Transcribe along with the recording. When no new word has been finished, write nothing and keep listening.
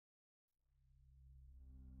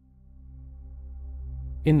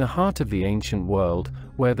In the heart of the ancient world,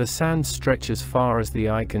 where the sands stretch as far as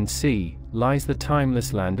the eye can see, lies the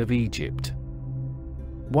timeless land of Egypt.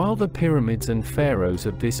 While the pyramids and pharaohs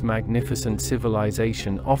of this magnificent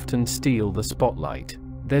civilization often steal the spotlight,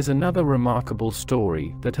 there's another remarkable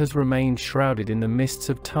story that has remained shrouded in the mists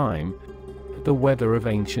of time: the weather of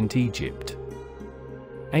ancient Egypt.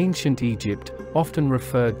 Ancient Egypt, often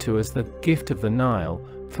referred to as the gift of the Nile,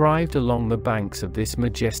 thrived along the banks of this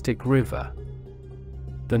majestic river.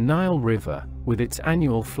 The Nile River, with its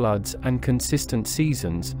annual floods and consistent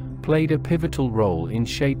seasons, played a pivotal role in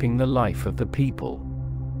shaping the life of the people.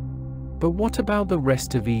 But what about the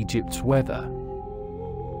rest of Egypt's weather?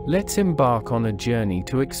 Let's embark on a journey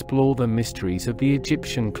to explore the mysteries of the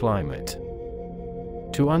Egyptian climate.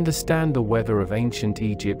 To understand the weather of ancient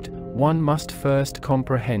Egypt, one must first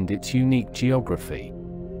comprehend its unique geography.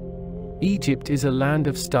 Egypt is a land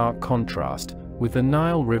of stark contrast, with the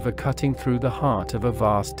Nile River cutting through the heart of a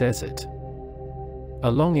vast desert.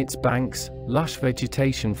 Along its banks, lush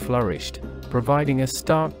vegetation flourished, providing a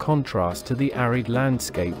stark contrast to the arid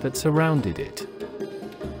landscape that surrounded it.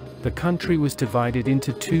 The country was divided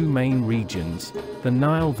into two main regions, the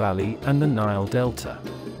Nile Valley and the Nile Delta.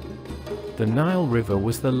 The Nile River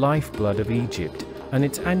was the lifeblood of Egypt, and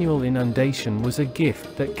its annual inundation was a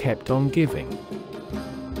gift that kept on giving.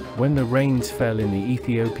 When the rains fell in the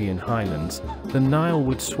Ethiopian highlands, the Nile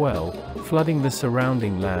would swell, flooding the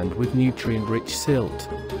surrounding land with nutrient-rich silt.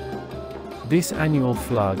 This annual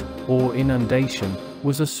flood, or inundation,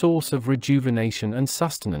 was a source of rejuvenation and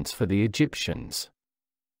sustenance for the Egyptians.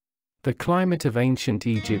 The climate of ancient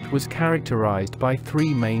Egypt was characterized by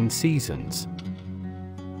three main seasons.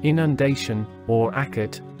 Inundation, or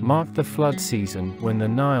akhet, marked the flood season when the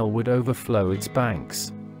Nile would overflow its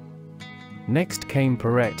banks. Next came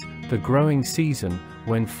Peret, the growing season,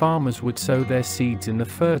 when farmers would sow their seeds in the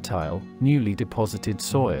fertile, newly deposited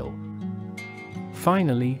soil.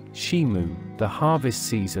 Finally, Shimu, the harvest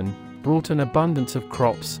season, brought an abundance of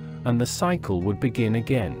crops, and the cycle would begin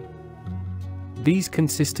again. These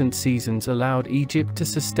consistent seasons allowed Egypt to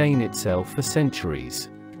sustain itself for centuries.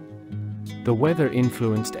 The weather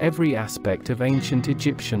influenced every aspect of ancient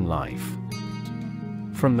Egyptian life.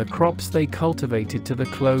 From the crops they cultivated to the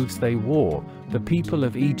clothes they wore, the people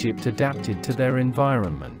of Egypt adapted to their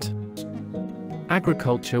environment.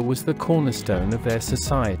 Agriculture was the cornerstone of their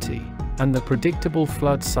society, and the predictable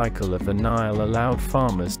flood cycle of the Nile allowed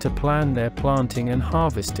farmers to plan their planting and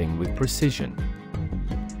harvesting with precision.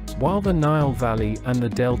 While the Nile Valley and the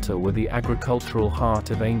Delta were the agricultural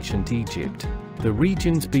heart of ancient Egypt, the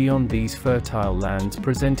regions beyond these fertile lands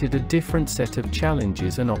presented a different set of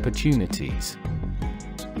challenges and opportunities.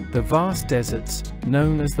 The vast deserts,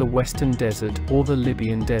 known as the Western Desert or the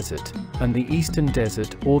Libyan Desert, and the Eastern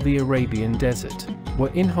Desert or the Arabian Desert, were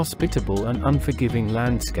inhospitable and unforgiving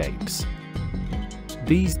landscapes.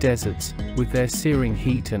 These deserts, with their searing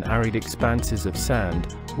heat and arid expanses of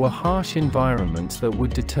sand, were harsh environments that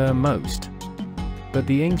would deter most. But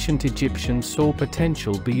the ancient Egyptians saw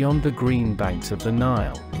potential beyond the green banks of the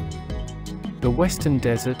Nile. The Western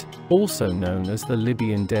Desert, also known as the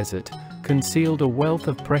Libyan Desert, concealed a wealth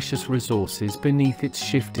of precious resources beneath its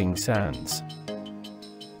shifting sands.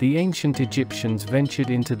 The ancient Egyptians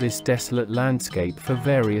ventured into this desolate landscape for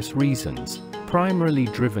various reasons, primarily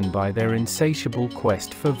driven by their insatiable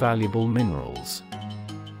quest for valuable minerals.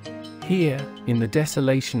 Here, in the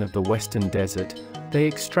desolation of the Western Desert, they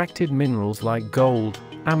extracted minerals like gold,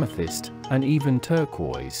 amethyst, and even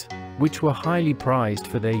turquoise, which were highly prized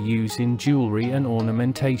for their use in jewelry and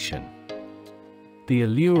ornamentation. The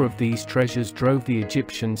allure of these treasures drove the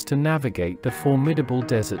Egyptians to navigate the formidable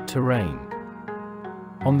desert terrain.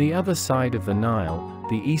 On the other side of the Nile,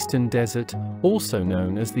 the Eastern Desert, also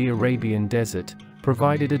known as the Arabian Desert,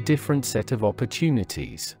 provided a different set of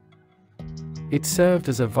opportunities. It served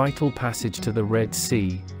as a vital passage to the Red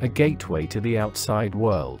Sea, a gateway to the outside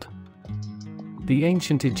world. The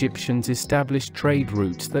ancient Egyptians established trade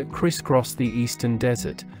routes that crisscrossed the Eastern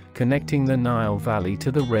Desert, connecting the Nile Valley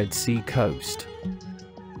to the Red Sea coast.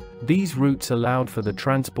 These routes allowed for the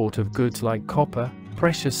transport of goods like copper,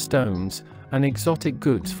 precious stones, and exotic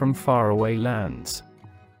goods from faraway lands.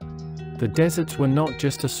 The deserts were not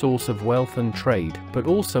just a source of wealth and trade, but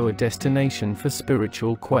also a destination for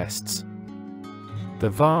spiritual quests. The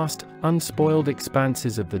vast, unspoiled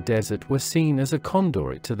expanses of the desert were seen as a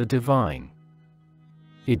conduit to the divine.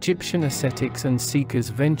 Egyptian ascetics and seekers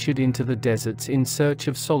ventured into the deserts in search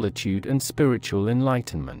of solitude and spiritual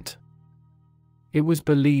enlightenment. It was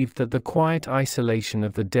believed that the quiet isolation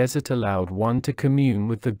of the desert allowed one to commune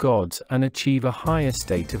with the gods and achieve a higher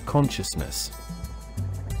state of consciousness.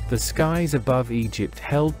 The skies above Egypt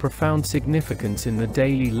held profound significance in the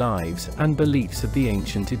daily lives and beliefs of the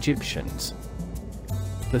ancient Egyptians.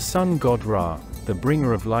 The sun god Ra, the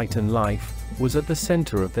bringer of light and life, was at the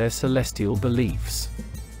center of their celestial beliefs.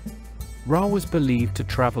 Ra was believed to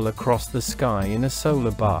travel across the sky in a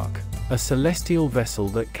solar bark, a celestial vessel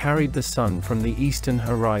that carried the sun from the eastern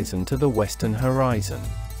horizon to the western horizon.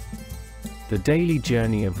 The daily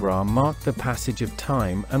journey of Ra marked the passage of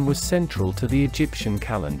time and was central to the Egyptian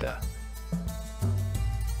calendar.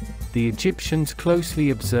 The Egyptians closely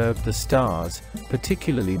observed the stars,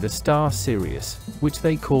 particularly the star Sirius, which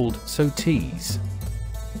they called Sotis.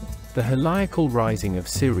 The heliacal rising of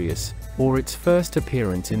Sirius, or its first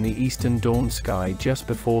appearance in the eastern dawn sky just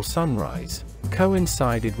before sunrise,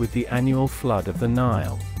 coincided with the annual flood of the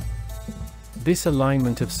Nile. This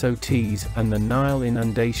alignment of Sotis and the Nile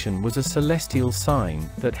inundation was a celestial sign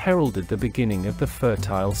that heralded the beginning of the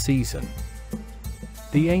fertile season.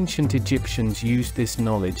 The ancient Egyptians used this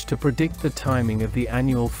knowledge to predict the timing of the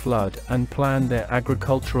annual flood and plan their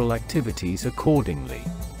agricultural activities accordingly.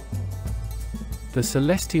 The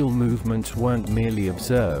celestial movements weren't merely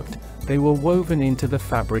observed, they were woven into the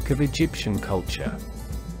fabric of Egyptian culture.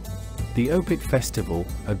 The Opet festival,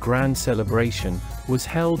 a grand celebration, was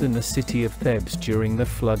held in the city of Thebes during the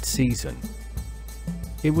flood season.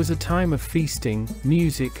 It was a time of feasting,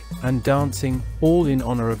 music, and dancing, all in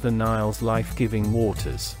honor of the Nile's life-giving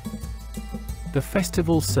waters. The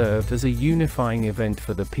festival served as a unifying event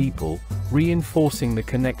for the people, reinforcing the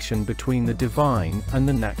connection between the divine and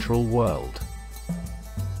the natural world.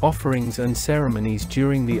 Offerings and ceremonies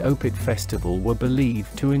during the Opet festival were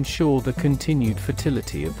believed to ensure the continued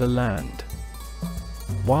fertility of the land.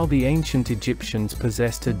 While the ancient Egyptians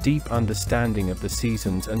possessed a deep understanding of the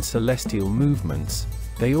seasons and celestial movements,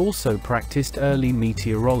 they also practiced early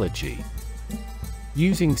meteorology.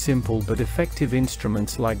 Using simple but effective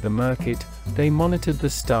instruments like the merkit, they monitored the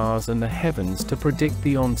stars and the heavens to predict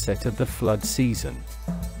the onset of the flood season.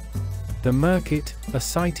 The merkit, a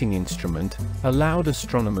sighting instrument, allowed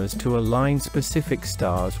astronomers to align specific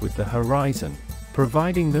stars with the horizon,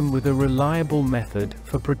 providing them with a reliable method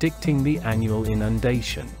for predicting the annual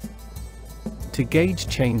inundation. To gauge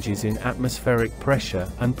changes in atmospheric pressure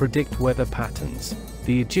and predict weather patterns,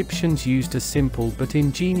 the Egyptians used a simple but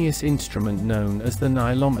ingenious instrument known as the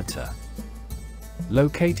Nilometer.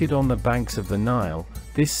 Located on the banks of the Nile,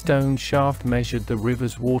 this stone shaft measured the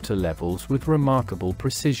river's water levels with remarkable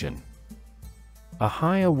precision. A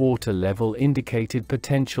higher water level indicated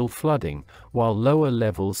potential flooding, while lower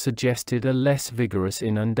levels suggested a less vigorous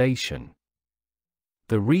inundation.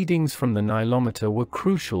 The readings from the Nilometer were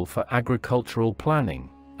crucial for agricultural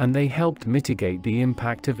planning, and they helped mitigate the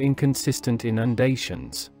impact of inconsistent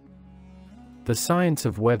inundations. The science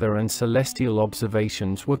of weather and celestial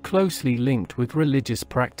observations were closely linked with religious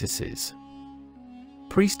practices.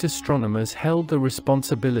 Priest astronomers held the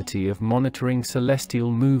responsibility of monitoring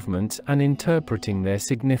celestial movements and interpreting their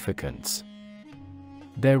significance.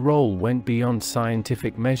 Their role went beyond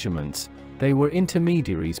scientific measurements, they were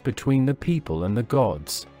intermediaries between the people and the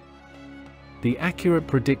gods. The accurate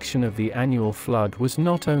prediction of the annual flood was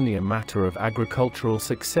not only a matter of agricultural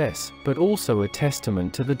success, but also a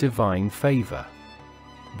testament to the divine favor.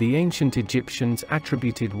 The ancient Egyptians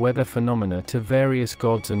attributed weather phenomena to various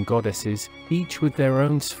gods and goddesses, each with their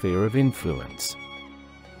own sphere of influence.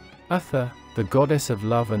 Hathor, the goddess of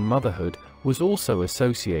love and motherhood, was also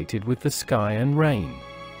associated with the sky and rain.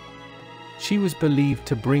 She was believed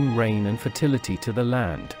to bring rain and fertility to the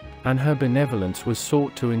land, and her benevolence was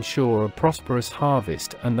sought to ensure a prosperous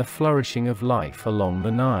harvest and the flourishing of life along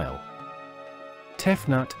the Nile.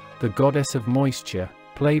 Tefnut, the goddess of moisture,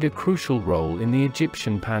 played a crucial role in the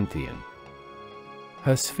Egyptian pantheon.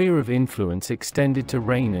 Her sphere of influence extended to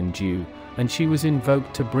rain and dew, and she was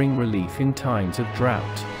invoked to bring relief in times of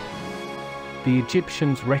drought. The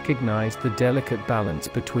Egyptians recognized the delicate balance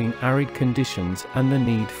between arid conditions and the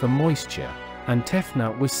need for moisture, and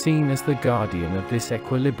Tefnut was seen as the guardian of this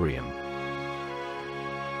equilibrium.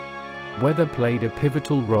 Weather played a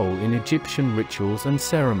pivotal role in Egyptian rituals and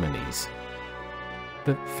ceremonies.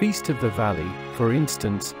 The Feast of the Valley, for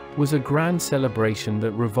instance, was a grand celebration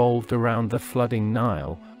that revolved around the flooding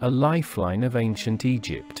Nile, a lifeline of ancient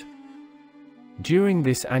Egypt. During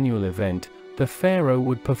this annual event, the pharaoh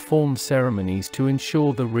would perform ceremonies to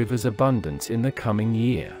ensure the river's abundance in the coming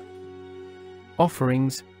year.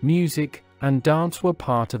 Offerings, music, and dance were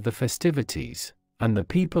part of the festivities, and the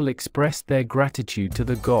people expressed their gratitude to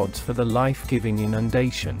the gods for the life-giving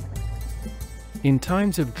inundation. In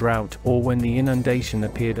times of drought or when the inundation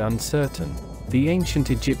appeared uncertain, the ancient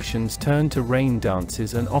Egyptians turned to rain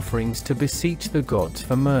dances and offerings to beseech the gods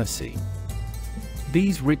for mercy.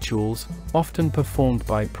 These rituals, often performed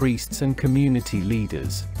by priests and community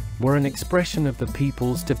leaders, were an expression of the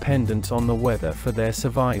people's dependence on the weather for their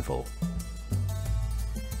survival.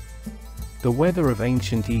 The weather of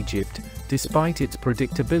ancient Egypt, despite its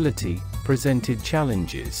predictability, presented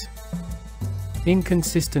challenges.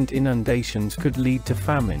 Inconsistent inundations could lead to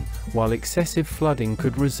famine, while excessive flooding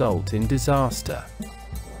could result in disaster.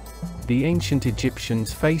 The ancient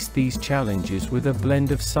Egyptians faced these challenges with a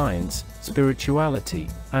blend of science, spirituality,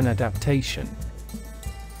 and adaptation.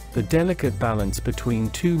 The delicate balance between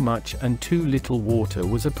too much and too little water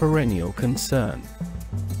was a perennial concern.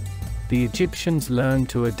 The Egyptians learned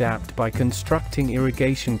to adapt by constructing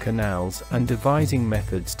irrigation canals and devising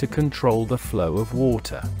methods to control the flow of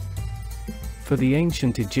water. For the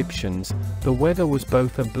ancient Egyptians, the weather was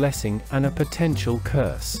both a blessing and a potential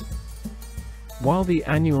curse. While the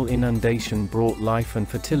annual inundation brought life and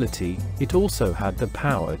fertility, it also had the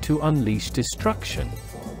power to unleash destruction.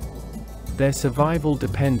 Their survival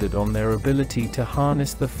depended on their ability to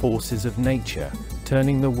harness the forces of nature,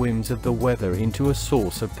 turning the whims of the weather into a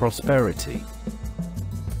source of prosperity.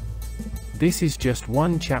 This is just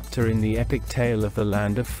one chapter in the epic tale of the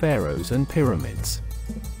land of pharaohs and pyramids.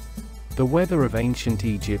 The weather of ancient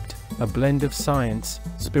Egypt, a blend of science,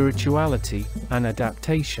 spirituality, and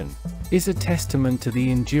adaptation, is a testament to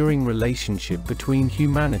the enduring relationship between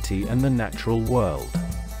humanity and the natural world.